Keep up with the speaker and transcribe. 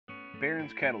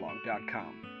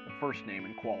baronscatalog.com, the first name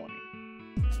in quality.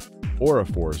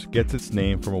 Orrefors gets its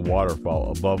name from a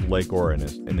waterfall above Lake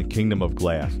Orrefors in the Kingdom of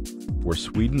Glass, where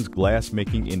Sweden's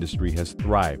glass-making industry has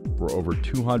thrived for over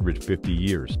 250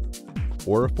 years.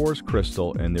 Orrefors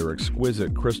crystal and their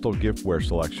exquisite crystal giftware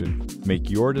selection make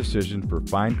your decision for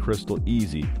fine crystal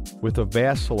easy with a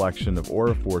vast selection of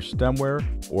Orrefors stemware,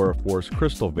 Orrefors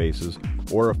crystal vases,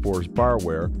 Orrefors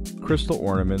barware, crystal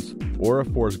ornaments,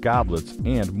 Orrefors goblets,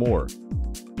 and more.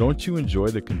 Don't you enjoy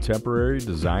the contemporary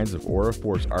designs of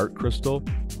Orrefors art crystal?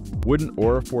 Wouldn't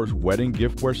Orrefors wedding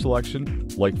giftware selection,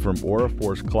 like from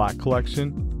Orrefors clock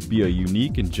collection, be a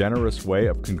unique and generous way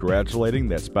of congratulating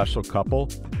that special couple?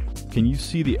 Can you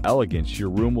see the elegance your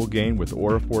room will gain with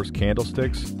Orrefors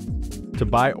candlesticks? To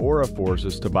buy Orrefors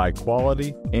is to buy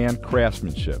quality and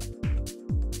craftsmanship.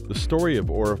 The story of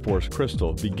Orrefors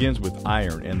crystal begins with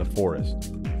iron and the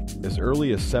forest. As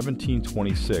early as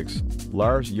 1726,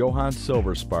 Lars Johan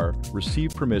Silverspar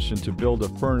received permission to build a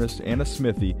furnace and a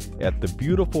smithy at the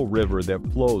beautiful river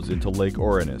that flows into Lake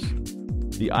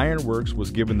Orrefors. The ironworks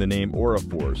was given the name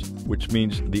Orrefors, which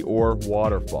means the ore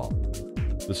waterfall.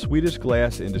 The Swedish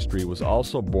glass industry was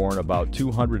also born about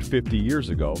 250 years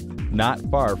ago, not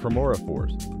far from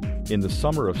Orrefors. In the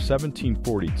summer of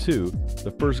 1742,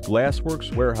 the first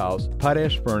glassworks warehouse,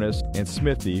 potash furnace, and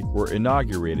smithy were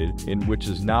inaugurated in which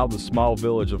is now the small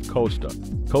village of Kosta.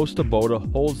 Kosta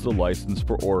Boda holds the license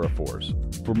for Orrefors.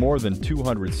 For more than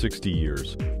 260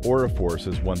 years, Orrefors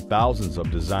has won thousands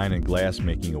of design and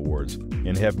glassmaking awards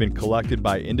and have been collected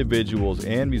by individuals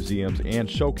and museums and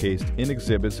showcased in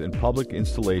exhibits and public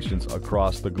installations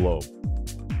across the globe.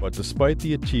 But despite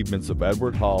the achievements of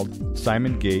Edward Hald,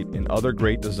 Simon Gate, and other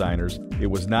great designers, it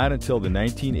was not until the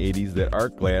 1980s that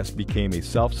art glass became a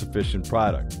self-sufficient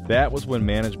product. That was when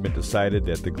management decided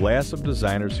that the glass of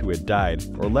designers who had died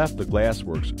or left the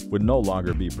glassworks would no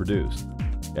longer be produced.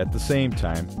 At the same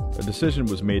time, a decision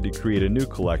was made to create a new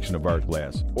collection of art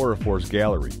glass, Orrefors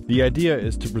Gallery. The idea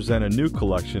is to present a new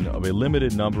collection of a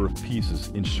limited number of pieces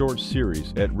in short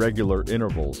series at regular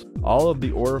intervals. All of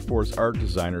the Orrefors art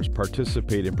designers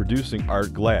participate in producing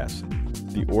art glass.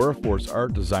 The Orrefors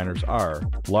art designers are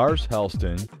Lars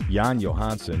Helston, Jan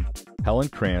Johansson, Helen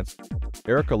Krantz,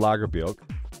 Erika Lagerbielk,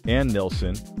 Ann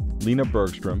Nilsson, Lena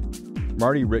Bergstrom,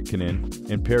 Marty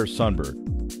Ritkinen, and Per Sundberg.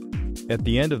 At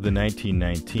the end of the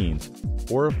 1919s,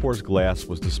 Orrefors glass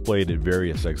was displayed at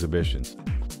various exhibitions.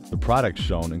 The products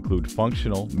shown include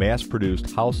functional,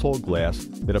 mass-produced household glass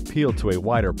that appeal to a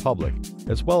wider public,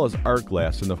 as well as art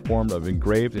glass in the form of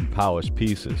engraved and polished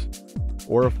pieces.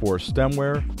 Orrefors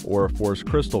stemware, Orrefors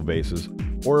crystal vases,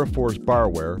 Orrefors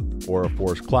barware,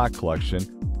 Orrefors clock collection,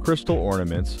 crystal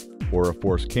ornaments,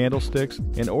 Orrefors candlesticks,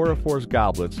 and Orrefors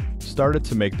goblets started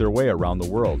to make their way around the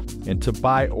world, and to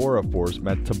buy Orrefors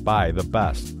meant to buy the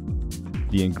best.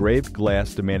 The engraved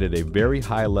glass demanded a very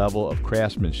high level of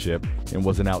craftsmanship and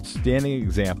was an outstanding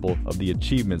example of the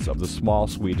achievements of the small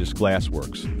Swedish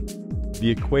glassworks. The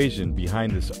equation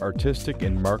behind this artistic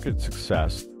and market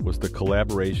success was the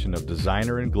collaboration of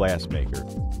designer and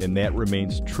glassmaker, and that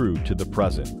remains true to the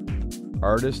present.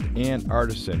 Artist and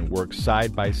artisan work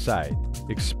side by side,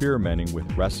 experimenting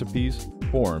with recipes,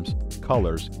 forms,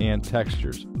 colors, and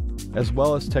textures, as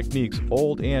well as techniques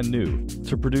old and new,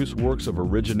 to produce works of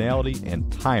originality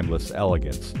and timeless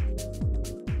elegance.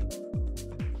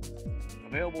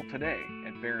 Available today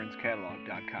at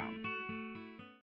baronscatalog.com.